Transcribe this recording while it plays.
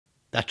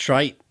That's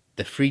right,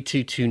 the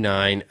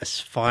 3229 has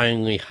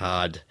finally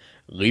had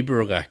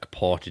LibreELEC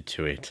ported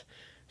to it.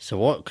 So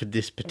what could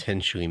this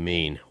potentially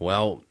mean?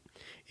 Well,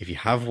 if you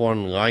have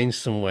one lying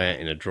somewhere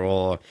in a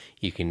drawer,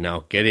 you can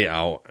now get it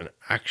out and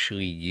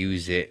actually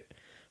use it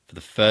for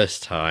the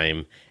first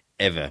time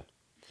ever.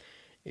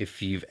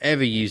 If you've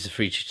ever used the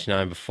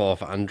 3229 before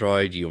for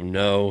Android, you'll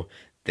know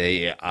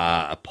they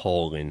are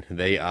appalling.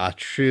 They are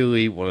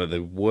truly one of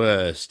the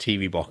worst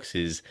TV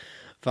boxes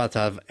that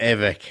have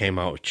ever came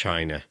out of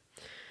China.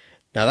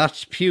 Now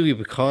that's purely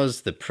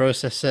because the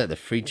processor, the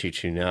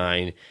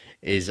 3229,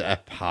 is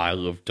a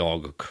pile of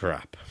dog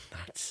crap.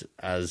 That's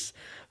as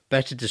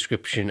better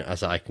description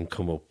as I can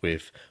come up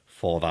with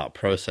for that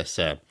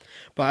processor.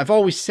 But I've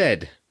always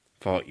said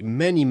for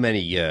many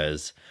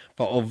years,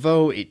 but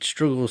although it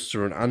struggles to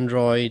run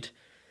Android,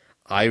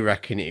 I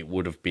reckon it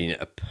would have been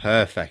a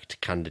perfect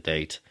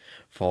candidate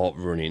for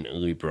running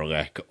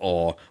LibreELEC,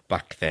 or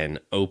back then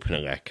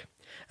OpenELEC.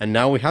 And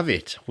now we have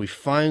it. We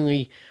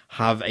finally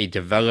have a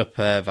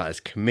developer that is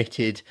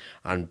committed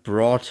and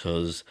brought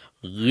us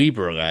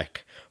LibreELEC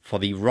for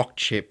the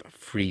Rockchip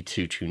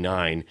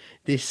 3229.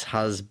 This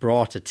has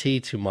brought a tear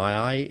to my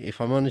eye,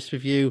 if I'm honest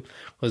with you,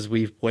 because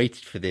we've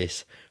waited for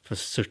this for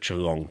such a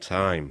long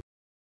time.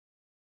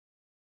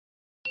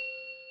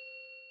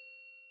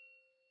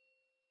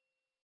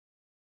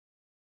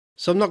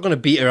 So I'm not going to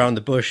beat around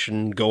the bush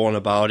and go on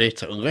about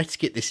it. Let's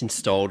get this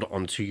installed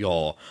onto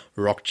your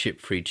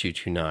Rockchip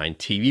 3229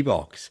 TV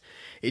box.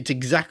 It's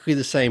exactly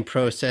the same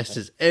process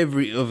as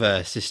every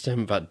other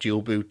system that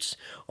dual boots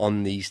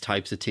on these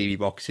types of TV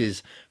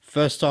boxes.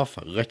 First off,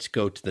 let's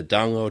go to the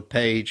download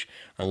page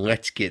and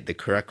let's get the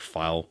correct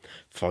file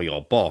for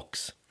your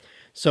box.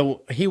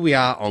 So here we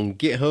are on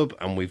GitHub,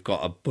 and we've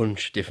got a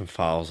bunch of different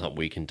files that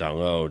we can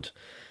download.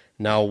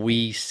 Now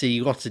we see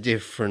lots of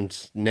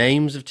different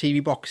names of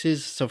TV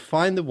boxes, so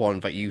find the one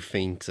that you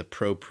think is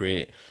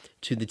appropriate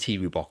to the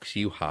TV box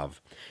you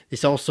have.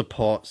 This also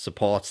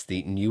supports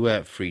the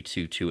newer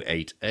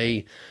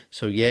 3228A,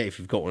 so yeah, if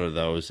you've got one of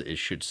those, it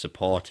should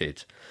support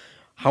it.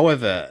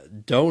 However,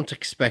 don't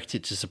expect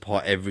it to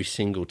support every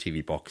single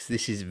TV box.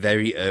 This is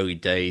very early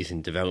days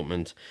in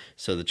development,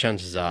 so the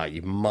chances are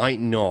you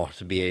might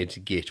not be able to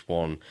get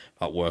one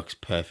that works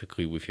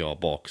perfectly with your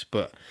box.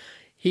 But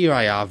here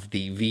I have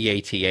the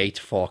V88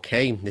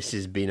 4K. This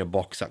has been a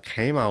box that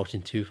came out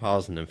in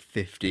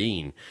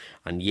 2015.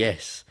 And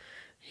yes,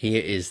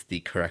 here is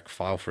the correct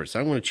file for it. So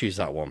I'm going to choose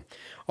that one.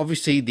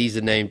 Obviously, these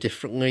are named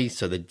differently.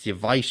 So the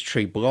device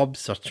tree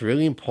blobs, that's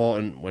really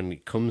important when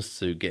it comes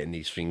to getting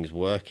these things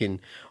working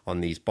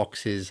on these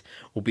boxes,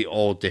 will be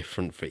all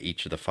different for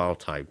each of the file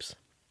types.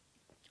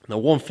 Now,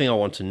 one thing I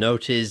want to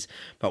note is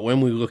that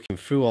when we're looking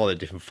through all the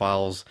different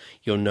files,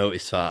 you'll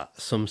notice that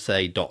some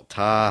say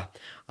 .tar,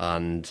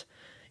 and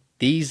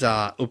these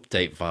are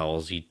update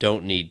files. You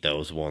don't need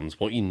those ones.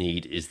 What you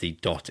need is the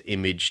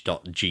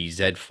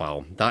 .image.gz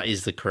file. That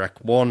is the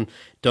correct one.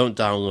 Don't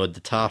download the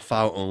tar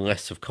file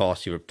unless, of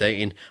course, you're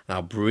updating. And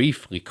I'll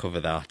briefly cover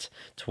that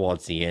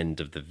towards the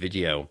end of the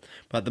video.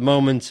 But at the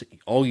moment,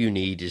 all you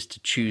need is to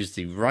choose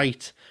the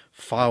right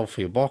file for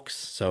your box.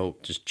 So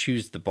just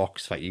choose the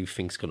box that you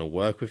think is going to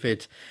work with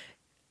it.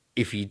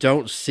 If you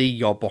don't see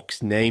your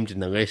box named in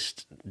the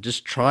list,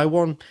 just try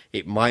one.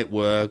 It might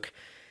work.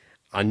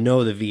 I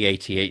know the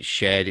V88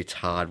 shared its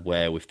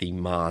hardware with the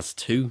Mars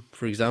 2,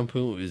 for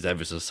example. It was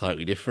ever so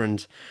slightly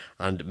different,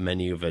 and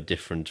many other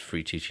different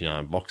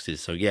 3229 boxes.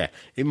 So yeah,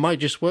 it might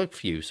just work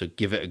for you. So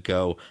give it a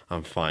go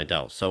and find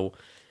out. So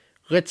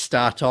let's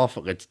start off.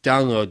 Let's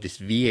download this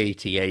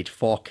V88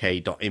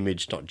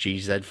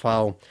 4K.image.gz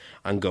file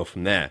and go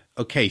from there.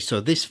 Okay,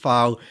 so this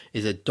file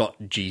is a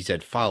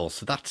 .gz file.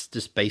 So that's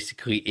just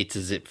basically, it's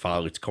a zip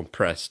file. It's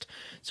compressed.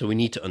 So we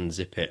need to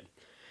unzip it.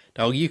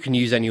 Now you can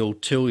use any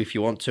old tool if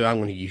you want to. I'm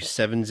going to use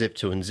 7-zip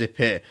to unzip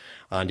it,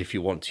 and if you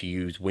want to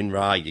use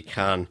WinRAR, you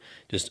can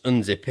just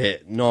unzip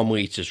it.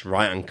 Normally it's just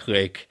right and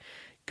click,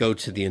 go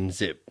to the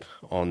unzip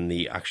on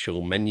the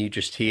actual menu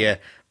just here,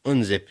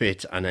 unzip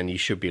it, and then you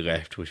should be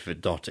left with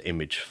a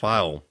 .image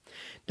file.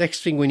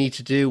 Next thing we need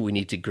to do, we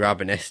need to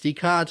grab an SD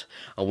card,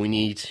 and we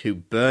need to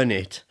burn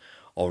it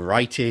or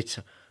write it,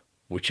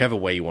 whichever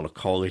way you want to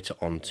call it,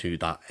 onto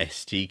that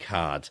SD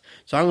card.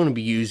 So I'm going to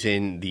be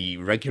using the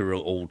regular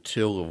old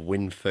tool of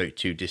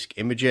Win32 Disk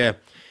Imager.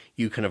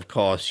 You can of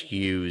course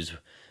use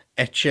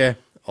knaerzche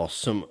or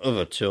some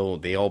other tool.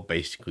 They all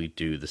basically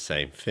do the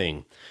same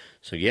thing.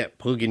 So yeah,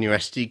 plug in your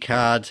SD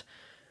card,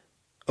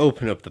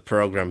 open up the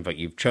program that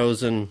you've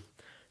chosen,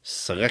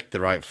 select the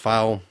right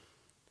file.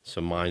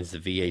 So mine's the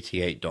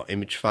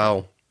V88.image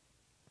file.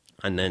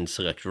 And then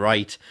select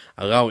write,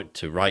 allow it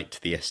to write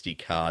to the SD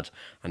card,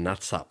 and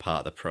that's that part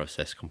of the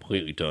process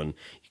completely done.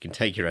 You can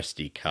take your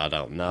SD card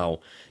out now.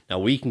 Now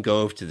we can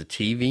go over to the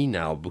TV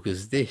now,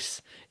 because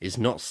this is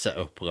not set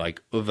up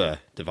like other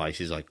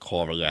devices like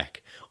KODI,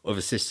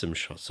 other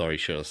systems, sorry,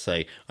 should I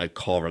say, like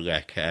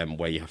KODI,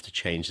 where you have to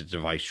change the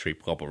device tree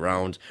plop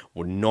around.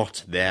 We're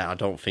not there, I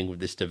don't think, with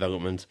this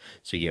development.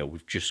 So yeah,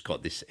 we've just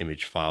got this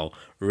image file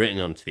written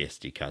onto the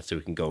SD card, so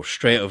we can go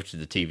straight over to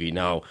the TV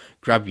now,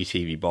 grab your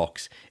TV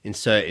box,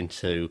 insert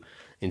the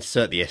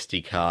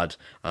SD card,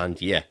 and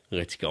yeah,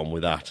 let's get on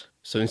with that.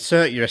 So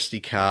insert your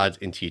SD card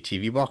into your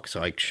TV box,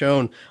 like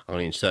shown. I'm going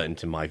to insert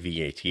into my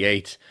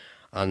V88,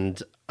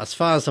 and as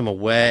far as I'm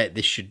aware,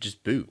 this should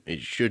just boot.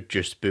 It should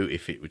just boot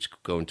if it was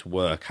going to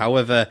work.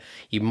 However,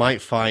 you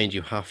might find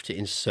you have to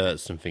insert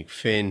something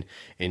thin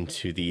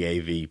into the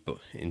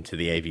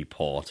AV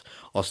port,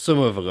 or some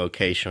other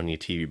location on your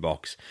TV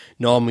box.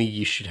 Normally,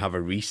 you should have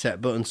a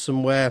reset button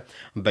somewhere,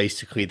 and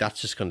basically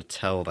that's just going to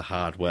tell the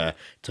hardware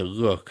to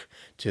look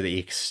to the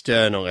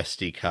external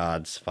SD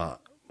cards that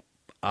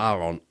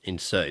are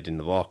inserted in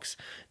the box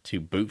to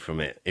boot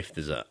from it, if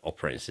there's an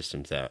operating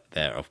system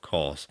there, of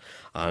course.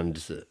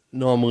 And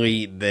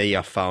normally they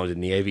are found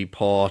in the AV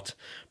port,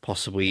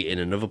 possibly in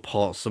another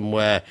port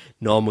somewhere.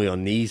 Normally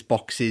on these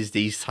boxes,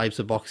 these types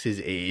of boxes,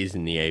 it is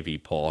in the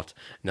AV port,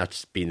 and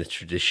that's been the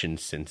tradition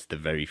since the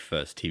very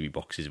first TV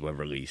boxes were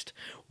released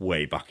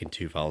way back in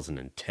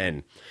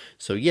 2010.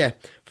 So yeah,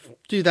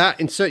 do that,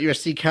 insert your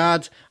SD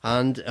card,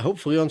 and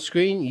hopefully on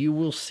screen you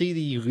will see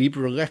the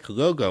LibreELEC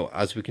logo,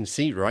 as we can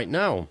see right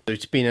now. So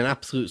it's been an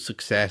absolute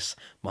success.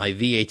 My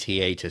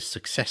V88 has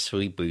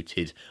successfully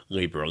booted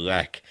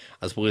LibreELEC.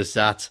 As well as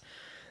that,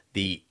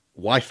 the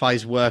Wi-Fi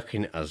is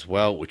working as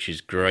well, which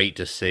is great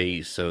to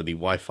see. So the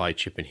Wi-Fi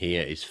chip in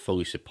here is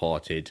fully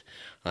supported.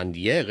 And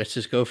yeah, let's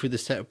just go through the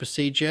setup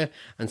procedure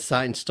and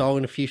start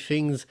installing a few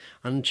things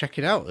and check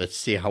it out. Let's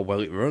see how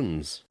well it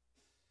runs.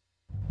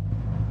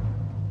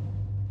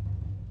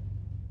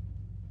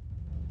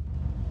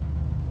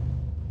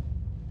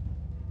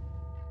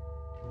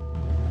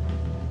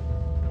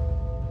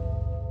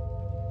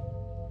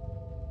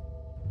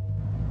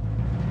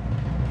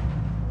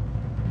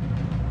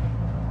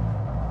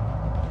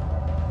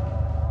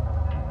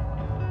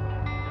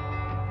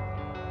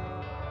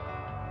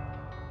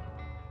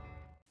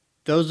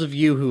 Those of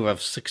you who have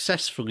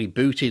successfully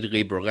booted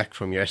LibreELEC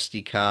from your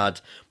SD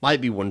card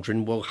might be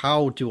wondering, well,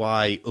 how do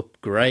I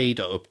upgrade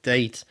or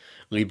update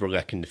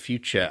LibreELEC in the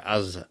future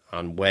as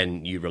and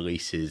when new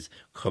releases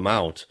come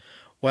out?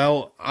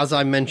 Well, as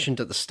I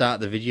mentioned at the start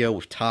of the video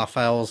with tar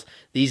files,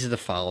 these are the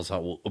files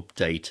that will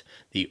update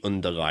the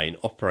underlying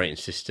operating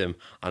system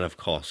and of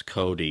course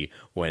KODI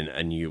when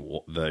a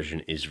new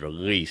version is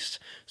released.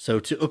 So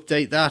to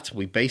update that,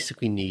 we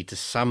basically need to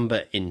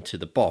samba into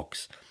the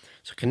box.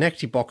 So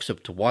connect your box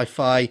up to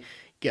Wi-Fi,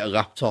 get a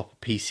laptop,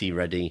 PC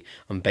ready,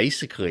 and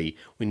basically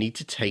we need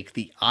to take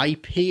the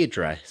IP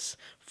address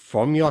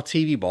from your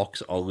TV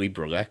box or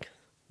LibreELEC,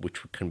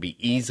 which can be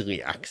easily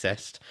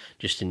accessed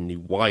just in the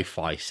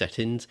Wi-Fi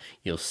settings.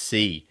 You'll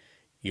see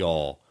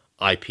your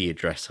IP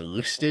address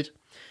listed.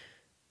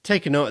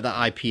 Take a note of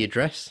that IP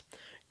address,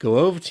 go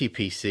over to your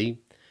PC,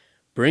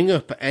 bring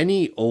up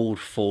any old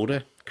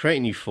folder, create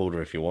a new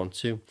folder if you want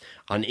to,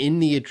 and in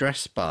the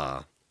address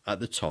bar at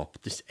the top,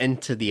 just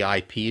enter the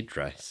IP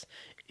address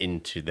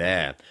into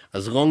there.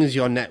 As long as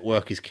your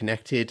network is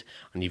connected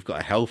and you've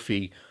got a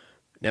healthy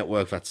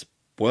network that's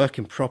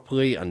working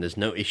properly and there's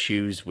no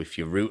issues with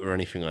your router or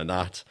anything like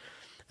that,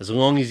 as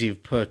long as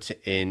you've put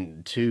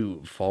in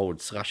 2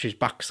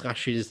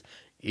 backslashes,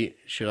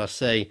 should I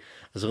say,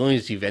 as long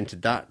as you've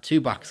entered that, 2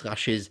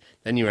 backslashes,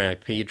 then your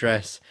IP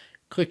address,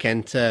 click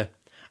enter,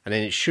 and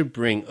then it should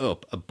bring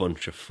up a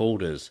bunch of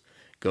folders.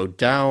 Go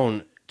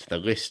down to the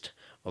list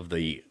of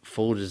the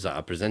folders that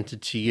are presented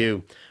to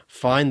you,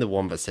 find the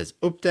one that says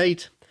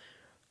update,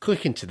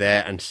 click into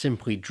there and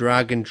simply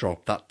drag and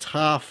drop that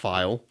tar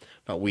file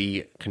that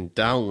we can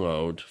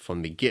download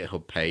from the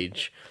GitHub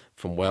page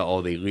from where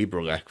all the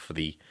LibreELEC for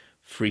the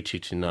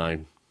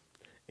 3229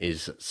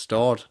 is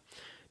stored.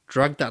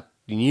 Drag that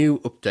new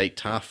update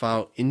tar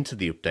file into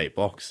the update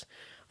box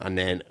and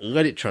then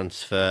let it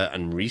transfer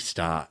and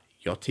restart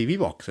your TV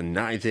box, and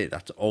that is it.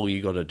 That's all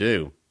you got to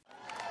do.